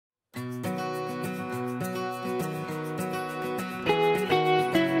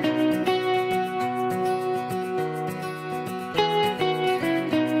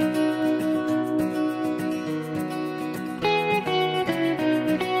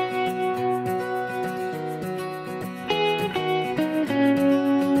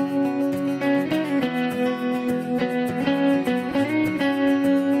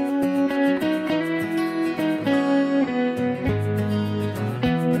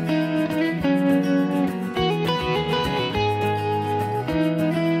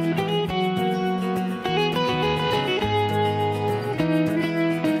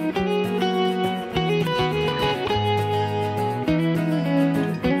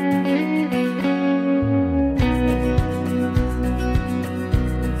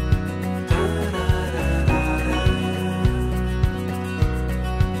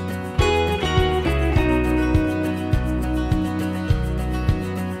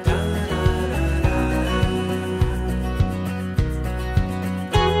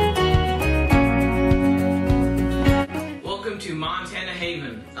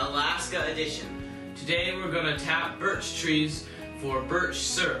Today we're going to tap birch trees for birch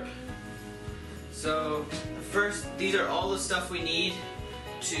syrup. So first, these are all the stuff we need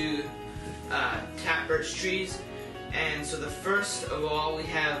to tap birch trees. And so the first of all, we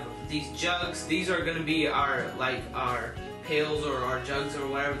have these jugs. These are going to be our pails or our jugs or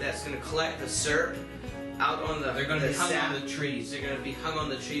whatever that's going to collect the syrup out on the. They're going to be hung on the trees. They're going to be hung on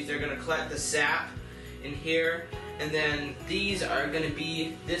the trees. They're going to collect the sap in here. And then these are going to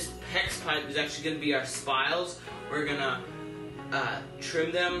be, this hex pipe is actually going to be our spiles. We're going to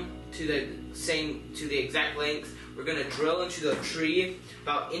trim them to the exact length. We're going to drill into the tree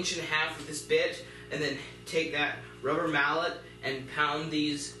about 1.5 inches with this bit, and then take that rubber mallet and pound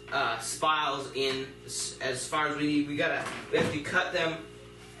these spiles in as far as we need. We have to cut them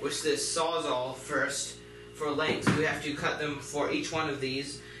with this sawzall first for length. So we have to cut them for each one of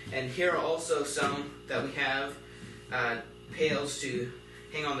these. And here are also some that we have pails to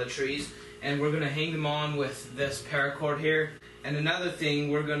hang on the trees, and we're going to hang them on with this paracord here. And another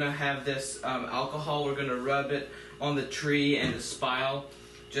thing, we're going to have this alcohol. We're going to rub it on the tree and the spile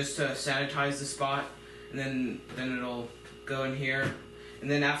just to sanitize the spot, and then it'll go in here.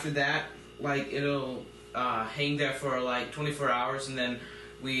 And then after that, it'll hang there for 24 hours, and then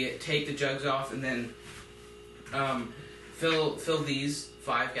we take the jugs off and then fill these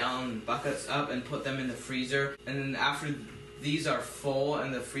 5-gallon buckets up and put them in the freezer. And then after these are full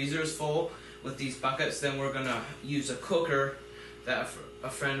and the freezer is full with these buckets, then we're gonna use a cooker that a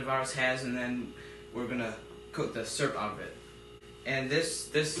friend of ours has, and then we're gonna cook the syrup out of it. And this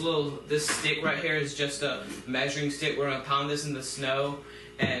stick right here is just a measuring stick. We're gonna pound this in the snow,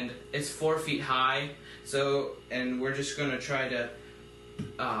 and it's 4 feet high. And we're just gonna try to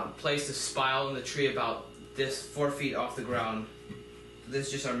place the spile in the tree about this 4 feet off the ground. This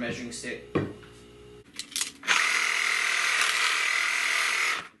is just our measuring stick.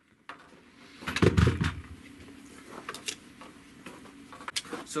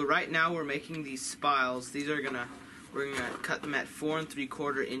 So right now we're making these spiles. We're gonna cut them at 4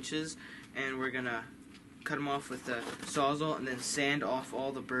 3/4 inches, and we're gonna cut them off with the sawzall, and then sand off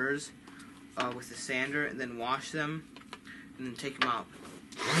all the burrs with the sander, and then wash them, and then take them out.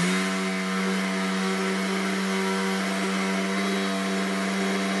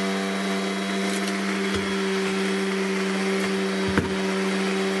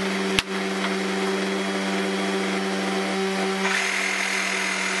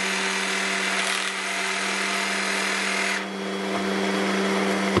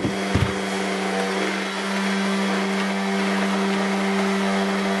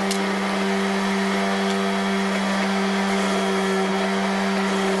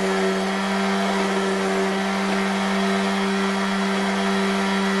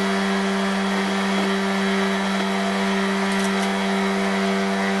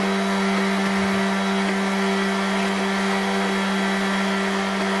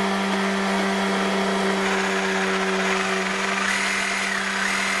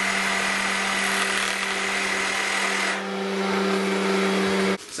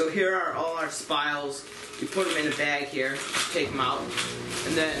 So here are all our spiles. We put them in a bag here, take them out.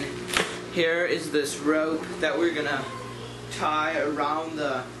 And then here is this rope that we're gonna tie around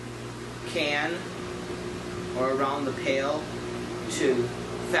the can or around the pail to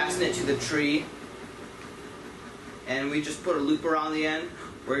fasten it to the tree. And we just put a loop around the end.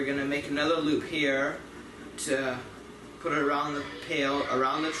 We're gonna make another loop here to put it around the pail,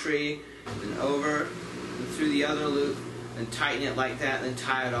 around the tree, and over and through the other loop, and tighten it like that, and then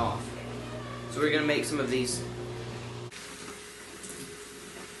tie it off. So we're going to make some of these.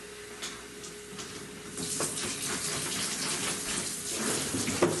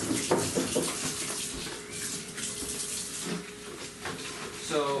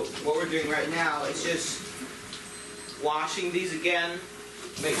 So what we're doing right now is just washing these again.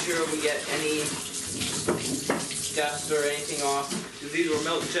 Make sure we get any dust or anything off. These were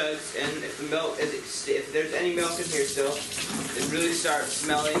milk jugs, and if there's any milk in here still, it really starts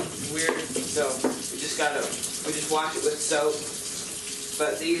smelling weird. So we just wash it with soap.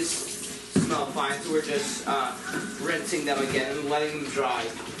 But these smell fine, so we're just rinsing them again and letting them dry.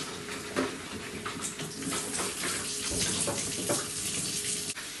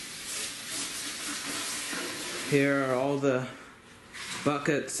 Here are all the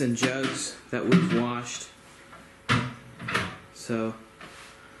buckets and jugs that we've washed. So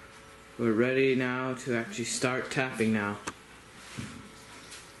we're ready now to actually start tapping now.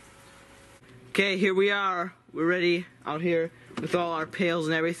 Okay, here we are. We're ready out here with all our pails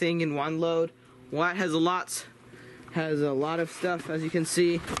and everything in one load. Watt has a lot of stuff, as you can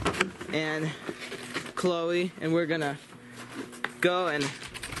see, and Chloe, and we're gonna go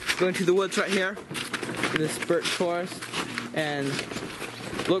into the woods right here this birch forest and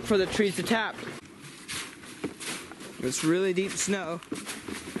look for the trees to tap. It's really deep snow.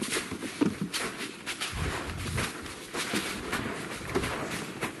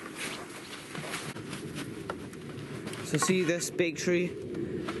 So see this big tree?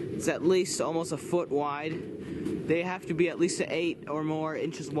 It's at least almost a foot wide. They have to be at least 8 or more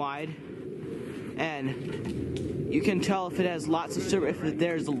inches wide. And you can tell if it has lots of if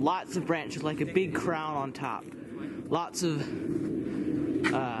there's lots of branches, like a big crown on top. Lots of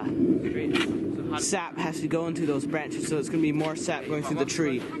sap has to go into those branches, so it's going to be more sap going through the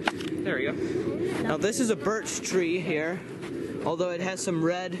tree. There we go. Now this is a birch tree here, although it has some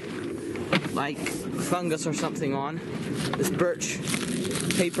red, like fungus or something on. This birch,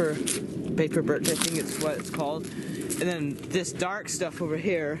 paper birch, I think it's what it's called. And then this dark stuff over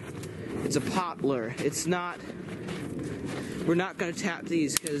here, it's a poplar. It's not, we're not going to tap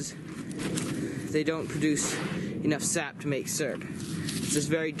these because they don't produce enough sap to make syrup. It's this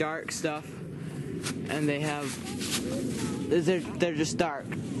very dark stuff, and they're just dark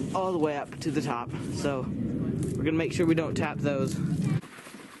all the way up to the top. So we're going to make sure we don't tap those.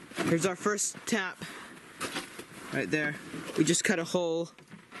 Here's our first tap right there. We just cut a hole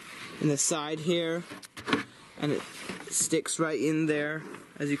in the side here, and it sticks right in there,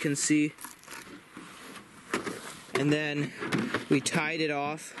 as you can see. And then we tied it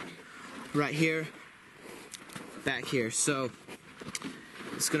off right here, back here. So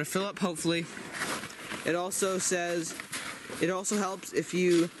it's gonna fill up, hopefully. It also says, it also helps if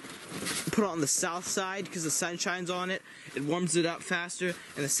you put it on the south side, because the sun shines on it, it warms it up faster,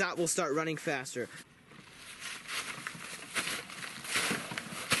 and the sap will start running faster.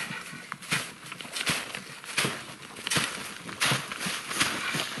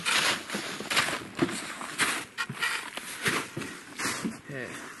 Okay.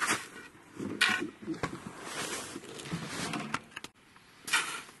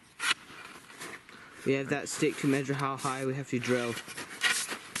 We have that stick to measure how high we have to drill.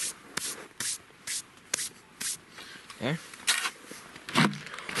 There.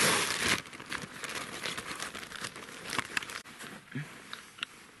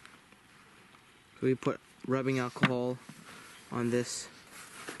 So we put rubbing alcohol on this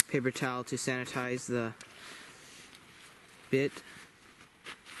paper towel to sanitize the bit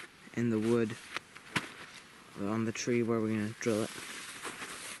and the wood on the tree where we're going to drill it.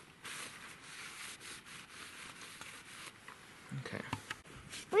 Okay.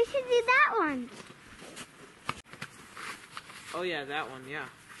 We should do that one. Oh yeah, that one, yeah.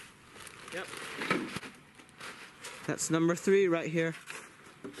 Yep. That's number 3 right here.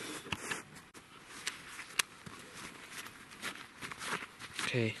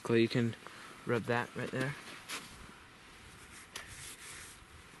 Okay, Chloe, you can rub that right there.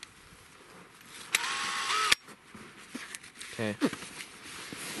 Okay.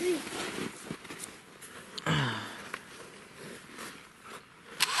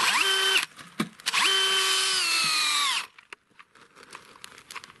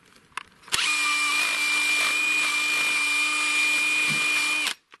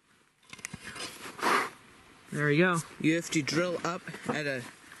 There we go. You have to drill up at a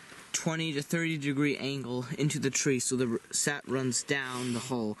 20 to 30 degree angle into the tree so the sap runs down the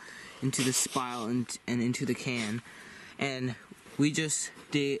hole into the spile and into the can. And we just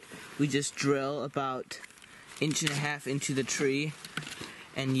drill about 1.5 inches into the tree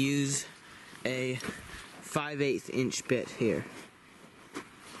and use a 5/8 inch bit here.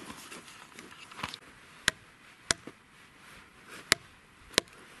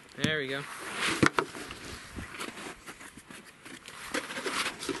 There we go.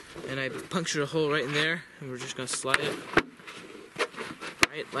 And I punctured a hole right in there, and we're just going to slide it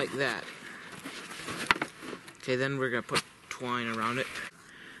right like that. Okay, then we're going to put twine around it.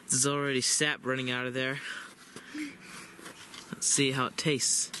 There's already sap running out of there. Let's see how it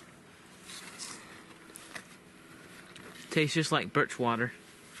tastes. Tastes just like birch water.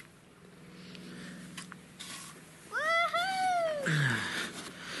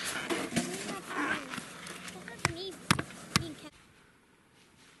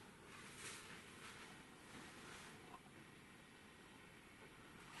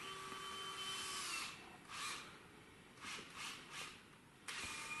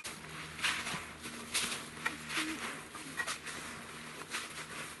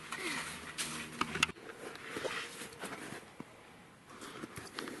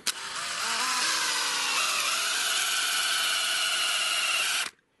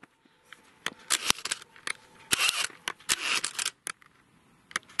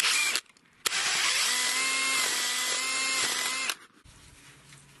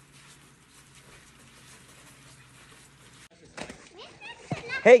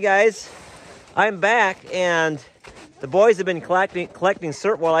 Hey guys, I'm back, and the boys have been collecting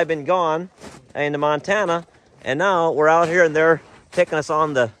syrup while I've been gone into Montana, and now we're out here and they're taking us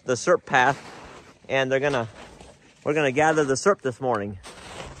on the syrup path, and we're gonna gather the syrup this morning.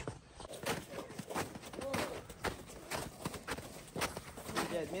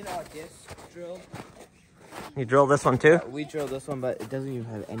 You drilled this one too? We drilled this one, but it doesn't even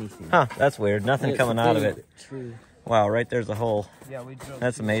have anything. Huh, that's weird. Nothing coming out of it. True. Wow, right there's a hole. Yeah, we drilled.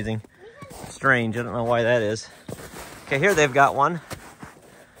 That's amazing. Strange, I don't know why that is. Okay, here they've got one.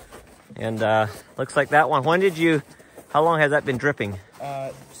 And looks like that one. How long has that been dripping?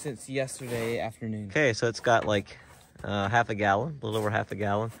 Since yesterday afternoon. Okay, so it's got like half a gallon, a little over half a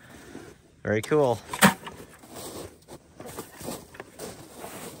gallon. Very cool.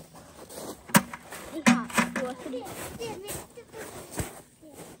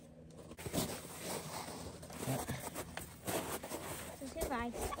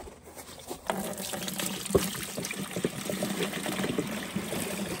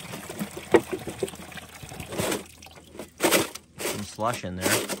 Some slush in there.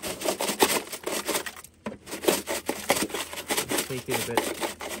 Take it a bit.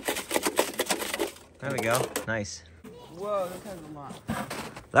 There we go. Nice. Whoa, that has a lot.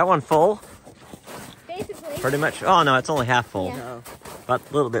 That one full? Basically. Pretty much. Oh no, it's only half full. Yeah. No. But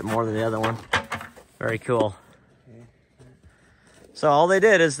a little bit more than the other one. Very cool. So all they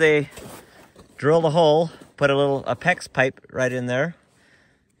did is they drilled a hole, put a PEX pipe right in there,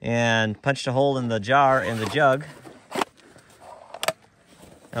 and punched a hole in the jar, in the jug.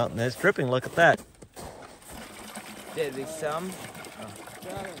 Oh, and it's dripping, look at that. Did we some?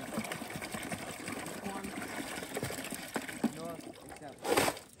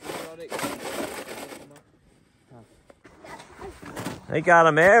 They got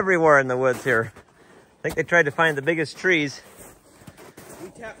them everywhere in the woods here. I think they tried to find the biggest trees. We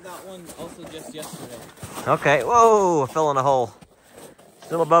tapped that one also just yesterday. Okay, whoa, I fell in a hole.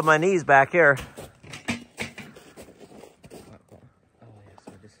 Still above my knees back here.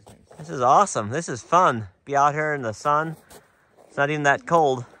 This is awesome. This is fun. Be out here in the sun. It's not even that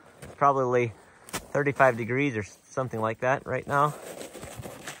cold. It's probably 35 degrees or something like that right now.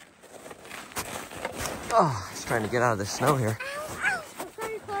 Oh, just trying to get out of the snow here.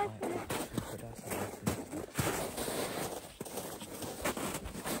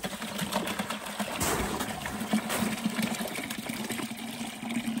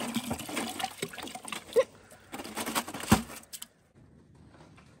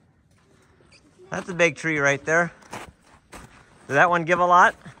 That's a big tree right there. Did that one give a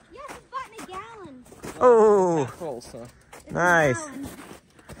lot? Yes, it's about a gallon. Oh, Full, so. nice.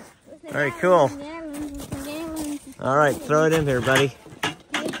 Very cool. All right, throw it in there, buddy.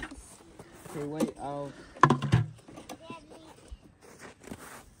 Okay, wait, I'll...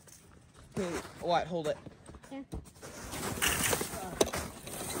 Okay, what? Hold it. Yeah.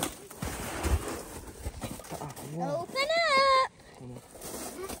 Open up.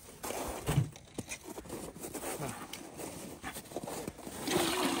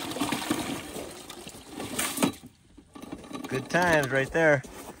 Good times right there.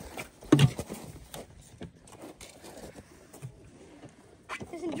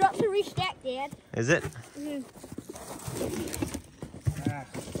 There's some drops to restack, Dad. Is it? Mm-hmm.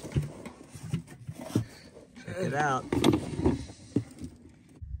 Check it out.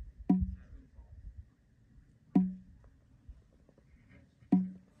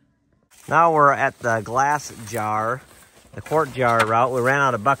 Now we're at the glass jar, the quart jar route. We ran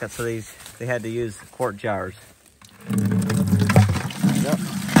out of buckets, so they had to use quart jars. Yep.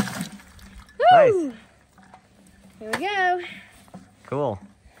 Nice. Here we go. Cool.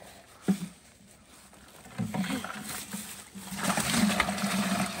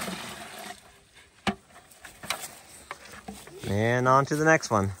 And on to the next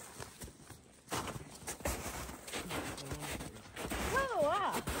one. Oh,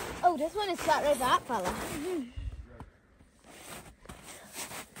 wow. Oh, this one is sat right back, fella.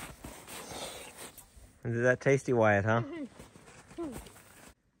 Is that tasty, Wyatt, huh?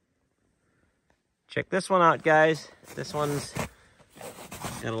 Check this one out, guys. This one's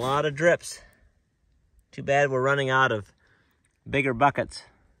got a lot of drips. Too bad we're running out of bigger buckets.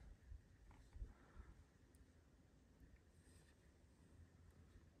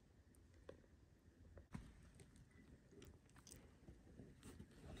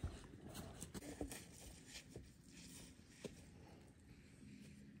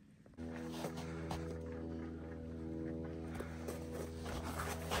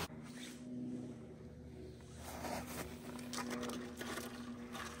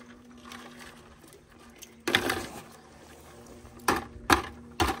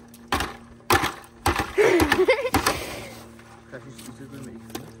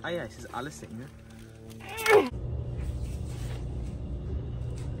 ja, es ist alles eng.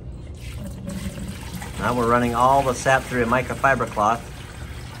 Now we're running all the sap through a microfiber cloth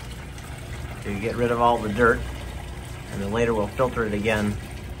to get rid of all the dirt, and then later we'll filter it again.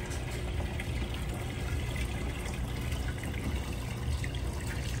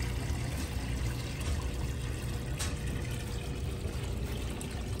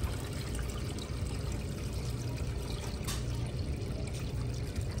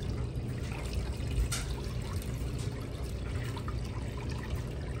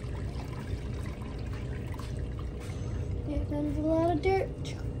 Here comes a lot of dirt.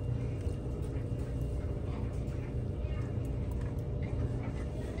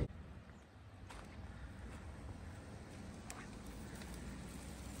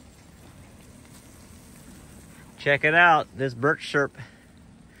 Check it out. This birch syrup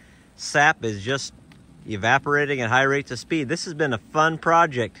sap is just evaporating at high rates of speed. This has been a fun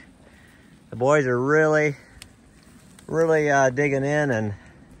project. The boys are really digging in and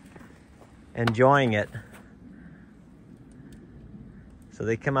enjoying it. So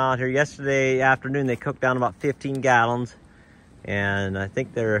they come out here yesterday afternoon. They cooked down about 15 gallons, and I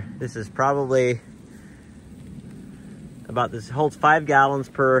think this is probably about, this holds 5 gallons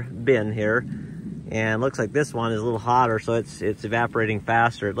per bin here. And looks like this one is a little hotter, so it's evaporating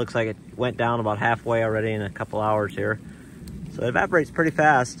faster. It looks like it went down about halfway already in a couple hours here. So it evaporates pretty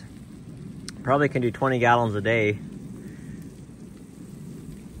fast. Probably can do 20 gallons a day.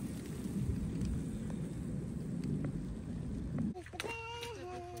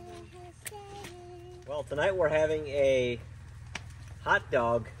 Well, tonight we're having a hot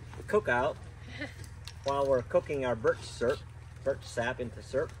dog cookout while we're cooking our birch sap into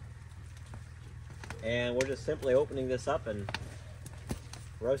syrup. And we're just simply opening this up and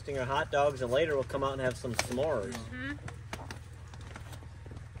roasting our hot dogs, and later we'll come out and have some s'mores. Mm-hmm.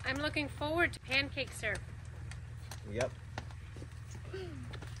 I'm looking forward to pancake syrup. Yep.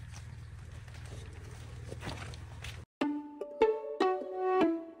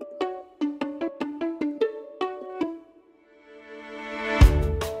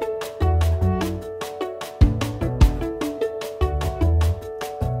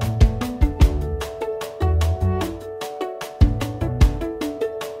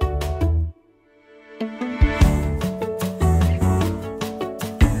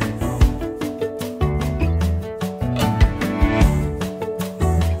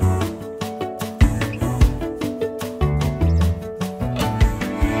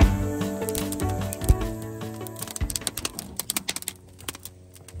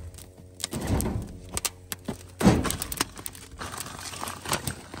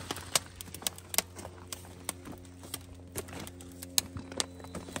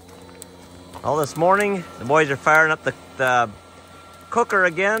 Well, this morning, the boys are firing up the cooker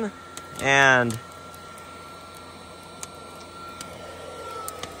again, and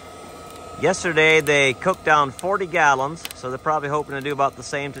yesterday they cooked down 40 gallons, so they're probably hoping to do about the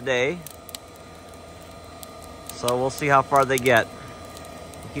same today. So we'll see how far they get.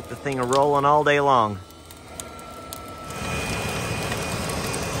 Keep the thing rolling all day long.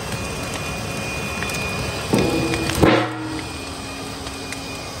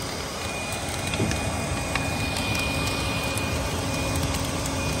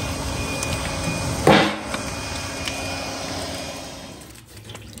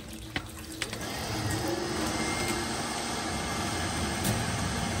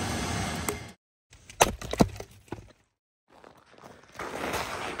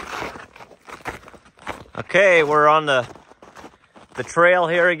 Okay, we're on the trail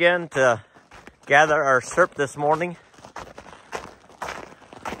here again to gather our syrup this morning.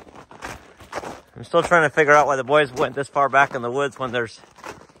 I'm still trying to figure out why the boys went this far back in the woods when there's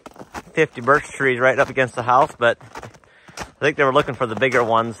 50 birch trees right up against the house, but I think they were looking for the bigger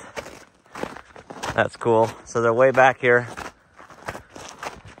ones. That's cool. So they're way back here.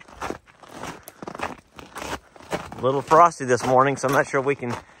 A little frosty this morning, so I'm not sure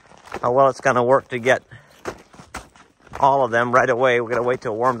how well it's gonna work to get all of them right away. We're gonna wait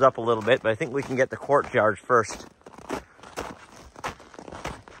till it warms up a little bit, but I think we can get the quart jars first.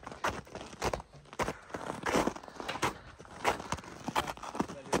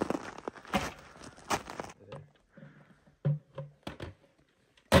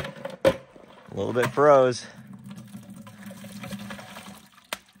 A little bit froze.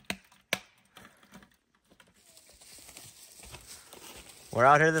 We're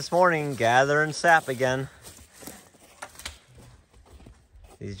out here this morning gathering sap again.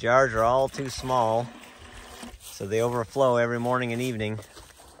 These jars are all too small, so they overflow every morning and evening.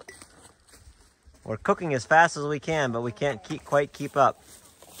 We're cooking as fast as we can, but we can't quite keep up.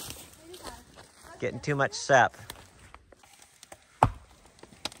 Getting too much sap.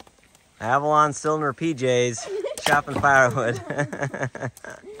 Avalon Cylinder PJs, chopping firewood.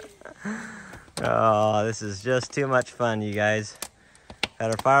 Oh, this is just too much fun, you guys. Got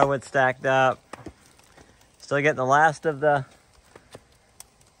our firewood stacked up. Still getting the last of the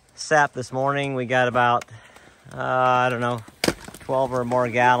sap this morning. We got about, I don't know, 12 or more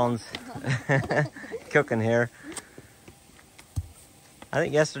gallons cooking here. I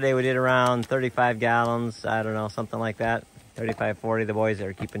think yesterday we did around 35 gallons. I don't know, something like that. 35, 40, the boys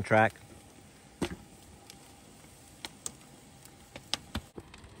are keeping track.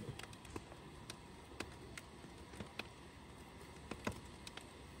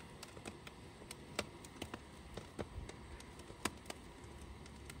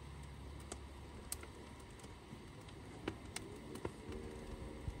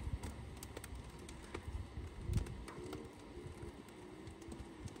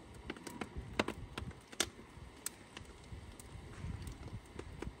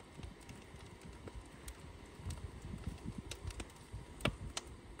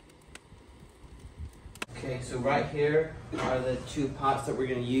 Okay, so right here are the two pots that we're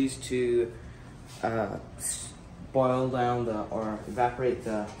going to use to boil down or evaporate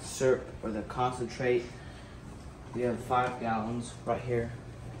the syrup or the concentrate. We have 5 gallons right here.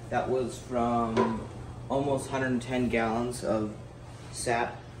 That was from almost 110 gallons of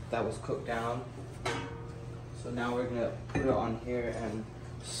sap that was cooked down. So now we're going to put it on here and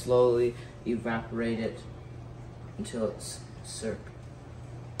slowly evaporate it until it's syrup.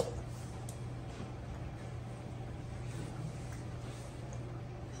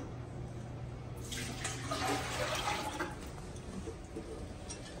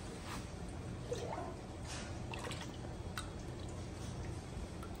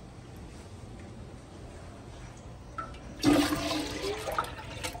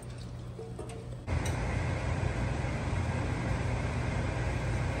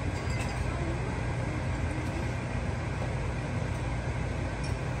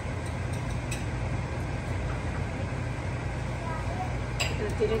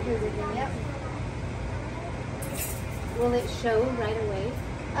 Did it do everything? Yep. Will it show right away?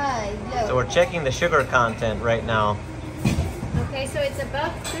 No. So we're checking the sugar content right now. Okay, so it's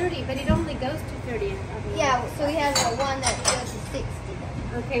above 30, but it only goes to 30. Yeah, so we have one that goes to 60.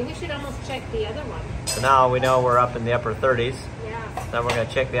 Okay, we should almost check the other one. So now we know we're up in the upper 30s. Yeah. Then we're going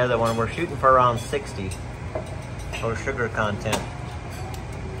to check the other one. We're shooting for around 60 for sugar content.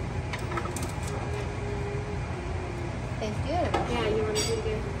 Tastes good. Yeah, you want to do it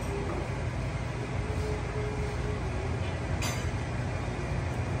again?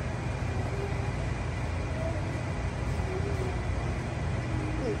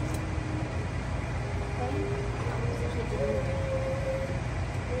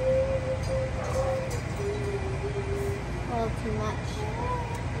 Well, too much.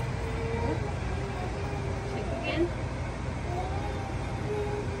 Check again.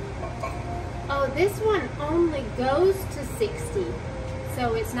 Oh, this one only goes to 60,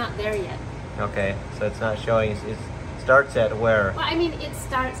 so it's not there yet. Okay, so it's not showing. It starts at where? Well, I mean, it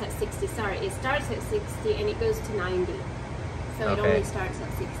starts at 60, sorry. It starts at 60 and it goes to 90. So it Okay. only starts at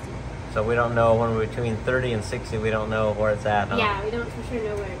 60. So we don't know when we're between 30 and 60. We don't know where it's at, huh? Yeah, we don't for sure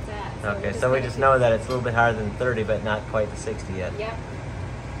know where it's at. Okay, so we just know that it's a little bit higher than 30, but not quite the 60 yet. Yep.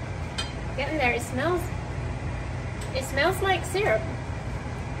 Getting there. It smells like syrup.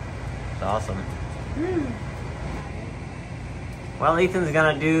 It's awesome. Mm. Well, Ethan's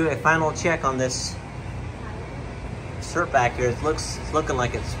gonna do a final check on this syrup back here. It's looking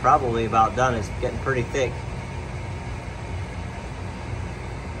like it's probably about done. It's getting pretty thick.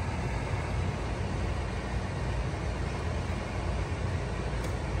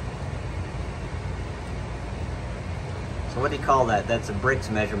 So what do you call that? That's a Brix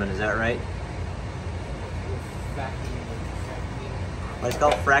measurement, is that right? What's it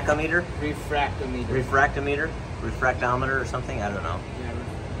called? Fracometer? Refractometer. Refractometer? Refractometer or something? I don't know.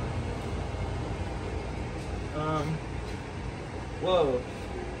 Yeah. Whoa.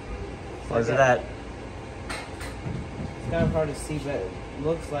 What is that? It's kind of hard to see, but it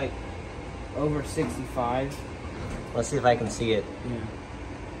looks like over 65. Let's see if I can see it. Yeah.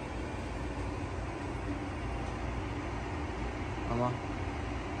 Come on.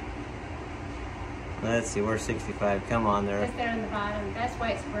 Let's see, we're 65. Come on there. Just there on the bottom. That's why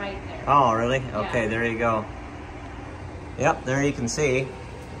it's right there. Oh, really? Yeah. Okay, there you go. Yep, there you can see.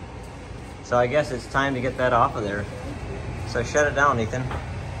 So I guess it's time to get that off of there. So shut it down, Ethan.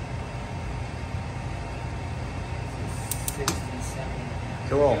 67.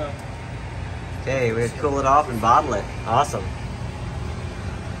 Cool. Okay, we cool it off and bottle it. Awesome.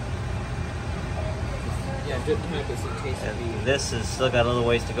 drip kind of gets a taste of And this is still got a little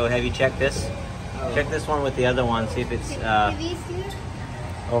ways to go. Have you checked this? Oh. Check this one with the other one, see if it's Do these do it?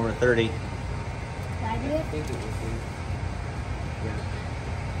 over 30. Can I do I it? think it was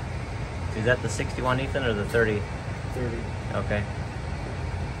yeah, Is that the 61, Ethan, or the 30? 30. Okay.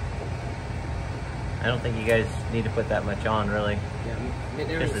 I don't think you guys need to put that much on, really.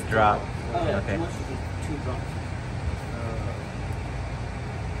 Yeah, Just a drop. Oh, Okay. too much would be 2 drops.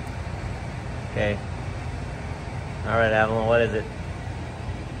 Okay. All right, Avalon, what is it?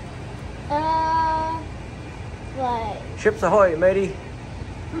 Like Ships ahoy, matey.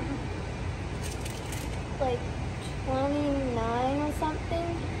 29 or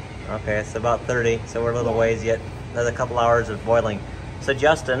something. Okay, it's about 30, so we're a little ways yet. Another couple hours of boiling. So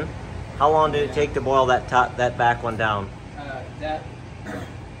Justin, how long did it take to boil that back one down?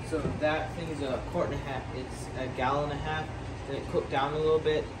 So that thing is a quart and a half. It's a gallon and a half. Then it cooked down a little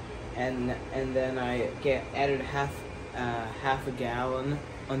bit, and then I added half a gallon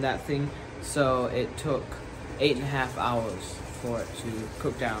on that thing. So it took 8.5 hours for it to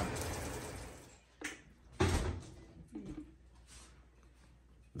cook down.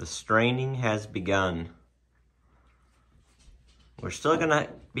 The straining has begun. We're still gonna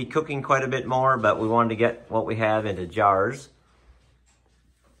be cooking quite a bit more, but we wanted to get what we have into jars.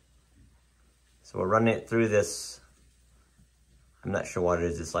 So we're running it through this, I'm not sure what it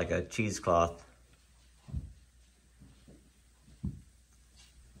is, it's like a cheesecloth.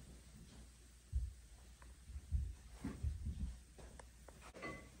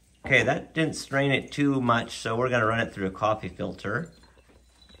 Okay, that didn't strain it too much, so we're gonna run it through a coffee filter.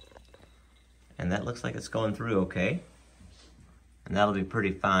 And that looks like it's going through okay. And that'll be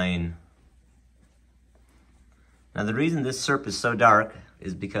pretty fine. Now the reason this syrup is so dark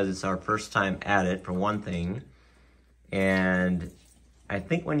is because it's our first time at it, for one thing. And I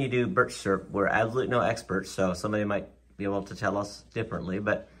think when you do birch syrup, we're absolutely no experts, so somebody might be able to tell us differently,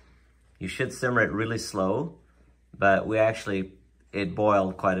 but you should simmer it really slow. But it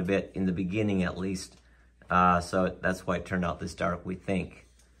boiled quite a bit in the beginning at least, so that's why it turned out this dark, we think.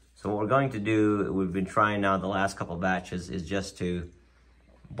 So what we're going to do, we've been trying now the last couple batches, is just to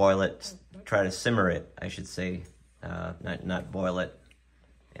boil it, try to simmer it, I should say, not boil it,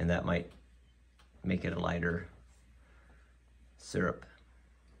 and that might make it a lighter syrup.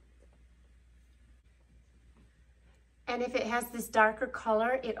 And if it has this darker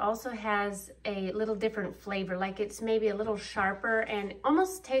color, it also has a little different flavor, like it's maybe a little sharper and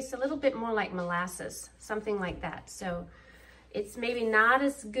almost tastes a little bit more like molasses, something like that. So it's maybe not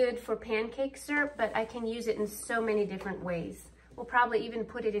as good for pancake syrup, but I can use it in so many different ways. We'll probably even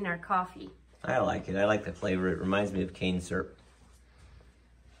put it in our coffee. I like it. I like the flavor. It reminds me of cane syrup.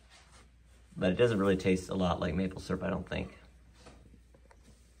 But it doesn't really taste a lot like maple syrup, I don't think.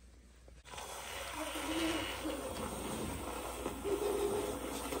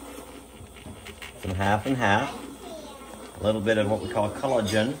 Some half and half. A little bit of what we call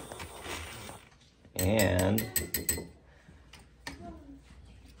collagen. And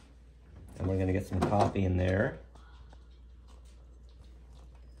we're gonna get some coffee in there.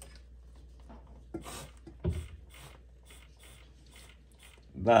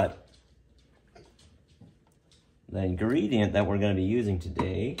 But the ingredient that we're going to be using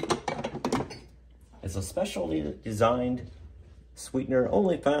today is a specially designed sweetener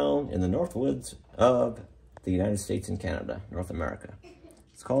only found in the Northwoods of the United States and Canada, North America.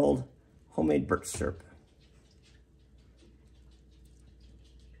 It's called homemade birch syrup.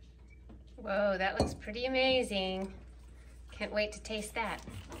 Whoa, that looks pretty amazing. Can't wait to taste that.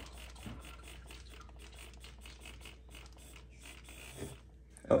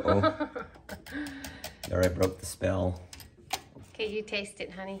 Uh-oh. There, I broke the spell. Okay, you taste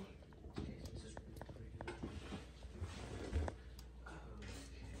it, honey.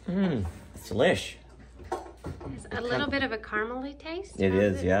 It's delish. It's a little bit of a caramely taste. It How's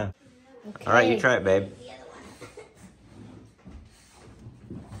is, it? yeah. Okay. All right, you try it, babe.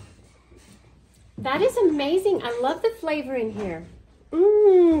 That is amazing. I love the flavor in here.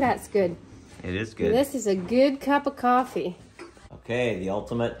 That's good. It is good. This is a good cup of coffee. Okay, the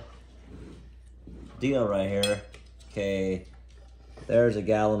ultimate deal right here. Okay, there's a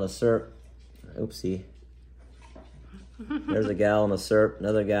gallon of syrup. Oopsie. There's a gallon of syrup,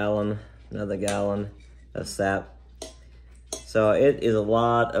 another gallon of sap. So it is a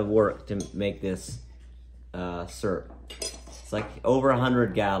lot of work to make this syrup. It's like over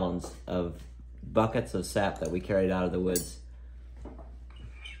 100 gallons of buckets of sap that we carried out of the woods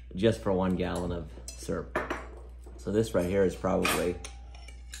just for 1 gallon of syrup. So this right here is probably,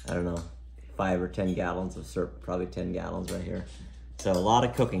 I don't know, 5 or 10 gallons of syrup, probably 10 gallons right here. So a lot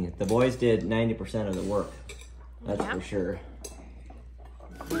of cooking. The boys did 90% of the work. That's Yeah. for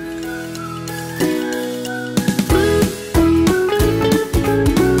sure.